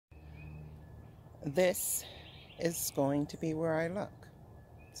This is going to be where I look.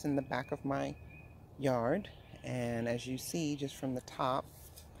 It's in the back of my yard, and as you see just from the top,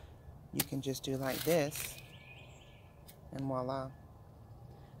 you can just do like this, and voila,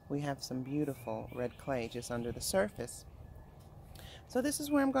 we have some beautiful red clay just under the surface. So this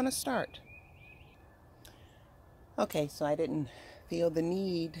is where I'm going to start. Okay, so I didn't feel the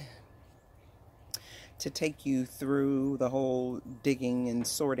need to take you through the whole digging and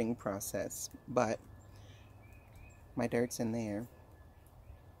sorting process, but my dirt's in there,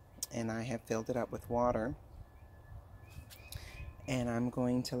 and I have filled it up with water, and I'm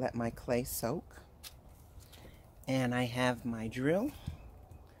going to let my clay soak. And I have my drill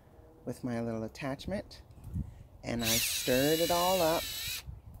with my little attachment, and I stirred it all up,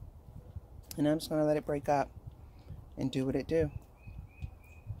 and I'm just going to let it break up and do what it do.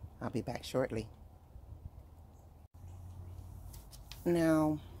 I'll be back shortly.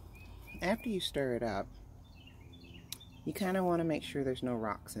 Now, after you stir it up, you kind of want to make sure there's no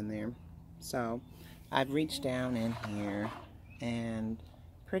rocks in there. So I've reached down in here, and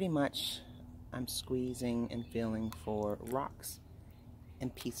pretty much I'm squeezing and feeling for rocks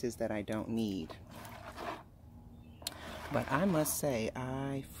and pieces that I don't need. But I must say,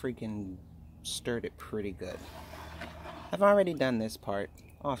 I freaking stirred it pretty good. I've already done this part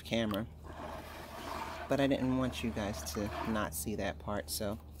off camera, but I didn't want you guys to not see that part,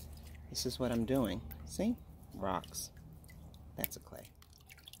 so this is what I'm doing. See? Rocks. That's a clay.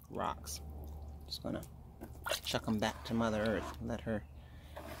 Rocks. Just gonna chuck them back to Mother Earth. Let her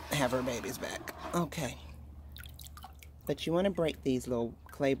have her babies back. Okay. But you want to break these little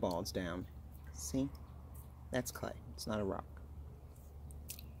clay balls down. See? That's clay. It's not a rock.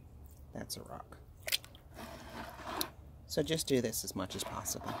 That's a rock. So just do this as much as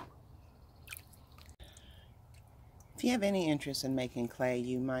possible. If you have any interest in making clay,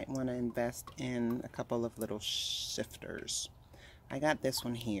 you might want to invest in a couple of little shifters. I got this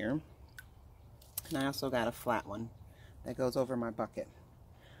one here, and I also got a flat one that goes over my bucket.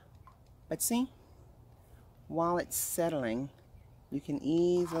 But see, while it's settling, you can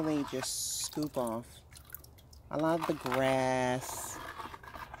easily just scoop off a lot of the grass,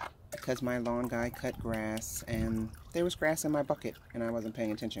 because my lawn guy cut grass, and there was grass in my bucket and I wasn't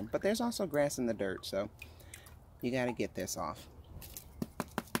paying attention. But there's also grass in the dirt, so you got to get this off.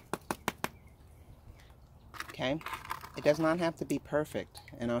 Okay, it does not have to be perfect,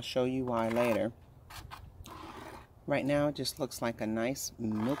 and I'll show you why later. Right now it just looks like a nice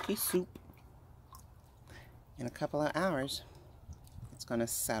milky soup. In a couple of hours it's going to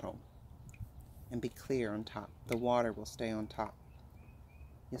settle and be clear on top. The water will stay on top.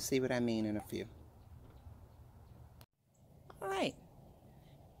 You'll see what I mean in a few. Alright,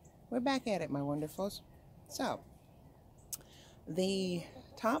 we're back at it, my wonderfuls. So, the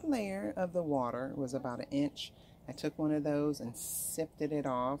top layer of the water was about 1 inch. I took one of those and sifted it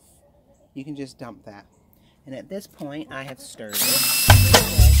off. You can just dump that. And at this point, I have stirred it.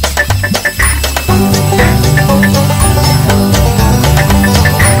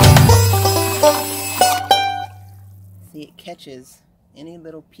 See, it catches any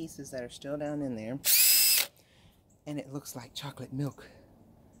little pieces that are still down in there, and it looks like chocolate milk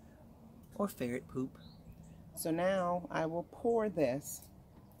or ferret poop. So now I will pour this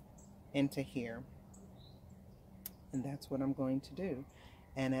into here, and that's what I'm going to do.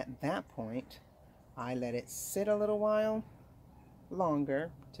 And at that point, I let it sit a little while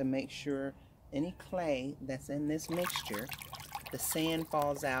longer to make sure any clay that's in this mixture, the sand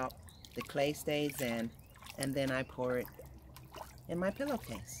falls out, the clay stays in, and then I pour it in my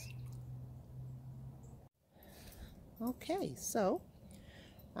pillowcase. Okay, so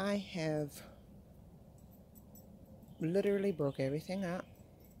I have literally broke everything up,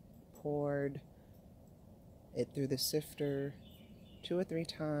 poured it through the sifter 2 or 3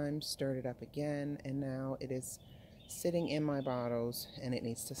 times, stirred it up again, and now it is sitting in my bottles and it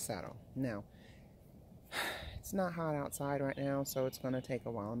needs to settle. Now, it's not hot outside right now, so it's going to take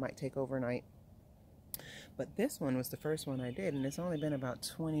a while. It might take overnight. But this one was the first one I did, and it's only been about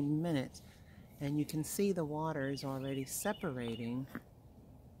 20 minutes. And you can see the water is already separating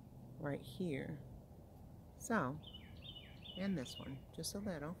right here. So, and this one, just a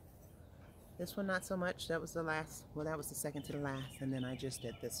little. This one not so much. That was the last, well, that was the second to the last. And then I just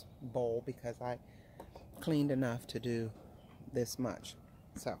did this bowl because I cleaned enough to do this much.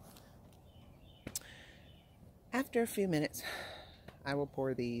 So, after a few minutes, I will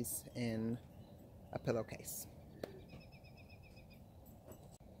pour these in a pillowcase.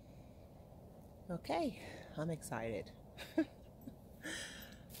 Okay, I'm excited.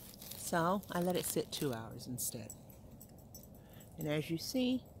 So I let it sit 2 hours instead. And as you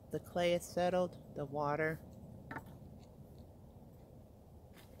see, the clay is settled, the water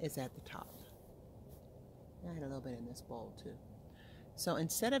is at the top. I had a little bit in this bowl too. So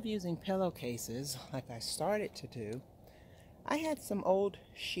instead of using pillowcases like I started to do, I had some old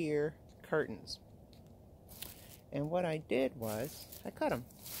sheer curtains. And what I did was, I cut them.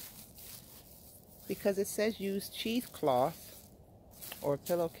 Because it says use cheesecloth or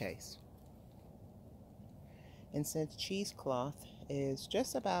pillowcase. And since cheesecloth is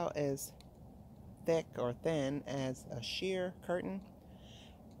just about as thick or thin as a sheer curtain,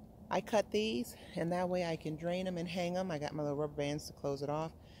 I cut these, and that way I can drain them and hang them. I got my little rubber bands to close it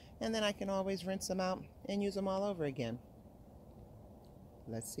off, and then I can always rinse them out and use them all over again.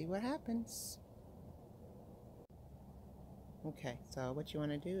 Let's see what happens. Okay, so what you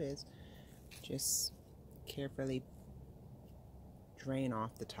want to do is just carefully drain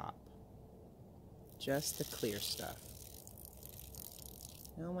off the top. Just the clear stuff.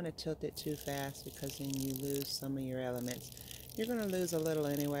 You don't want to tilt it too fast because then you lose some of your elements. You're going to lose a little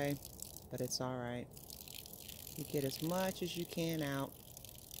anyway, but it's alright. You get as much as you can out.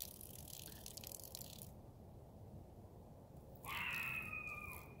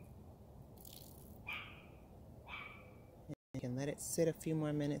 You can let it sit a few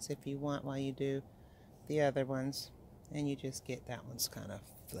more minutes if you want while you do the other ones, and you just get that one's kind of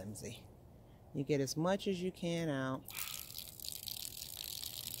flimsy. You get as much as you can out,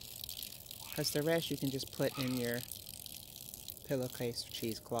 because the rest you can just put in your pillowcase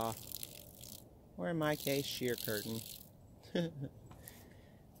cheesecloth, or in my case, sheer curtain.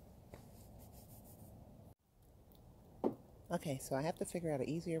 Okay, so I have to figure out an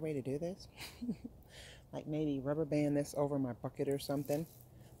easier way to do this. Like maybe rubber band this over my bucket or something.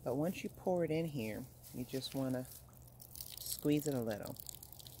 But once you pour it in here, you just want to squeeze it a little.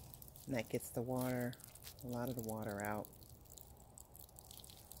 And that gets the water, a lot of the water out.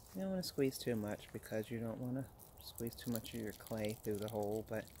 You don't want to squeeze too much because you don't want to squeeze too much of your clay through the hole,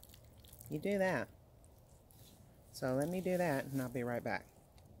 but you do that. So let me do that and I'll be right back.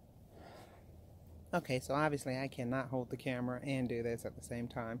 Okay, so obviously I cannot hold the camera and do this at the same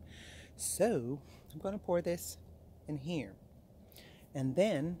time. So I'm going to pour this in here. And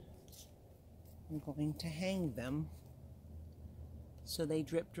then I'm going to hang them so they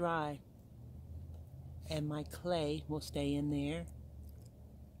drip dry. And my clay will stay in there.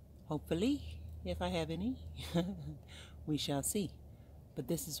 Hopefully, if I have any. We shall see. But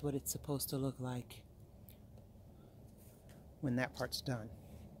this is what it's supposed to look like when that part's done.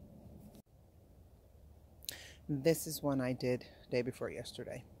 This is one I did day before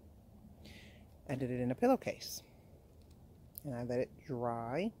yesterday. I did it in a pillowcase. And I let it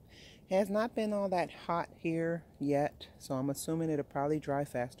dry. It has not been all that hot here yet, so I'm assuming it'll probably dry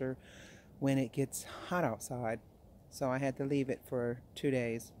faster when it gets hot outside. So I had to leave it for 2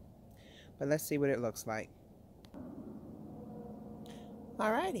 days. But let's see what it looks like.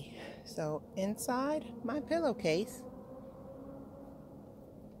 Alrighty, so inside my pillowcase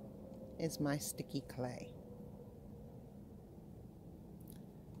is my sticky clay.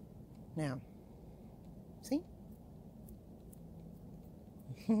 Now, see?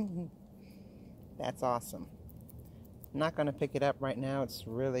 That's awesome. I'm not going to pick it up right now. It's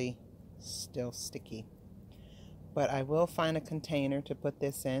really still sticky. But I will find a container to put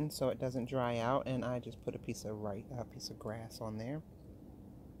this in so it doesn't dry out, and I just put a piece of grass on there.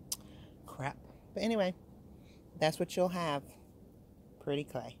 Crap. But anyway, that's what you'll have. Pretty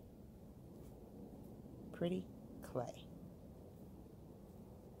clay. Pretty clay.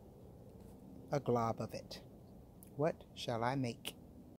 A glob of it. What shall I make?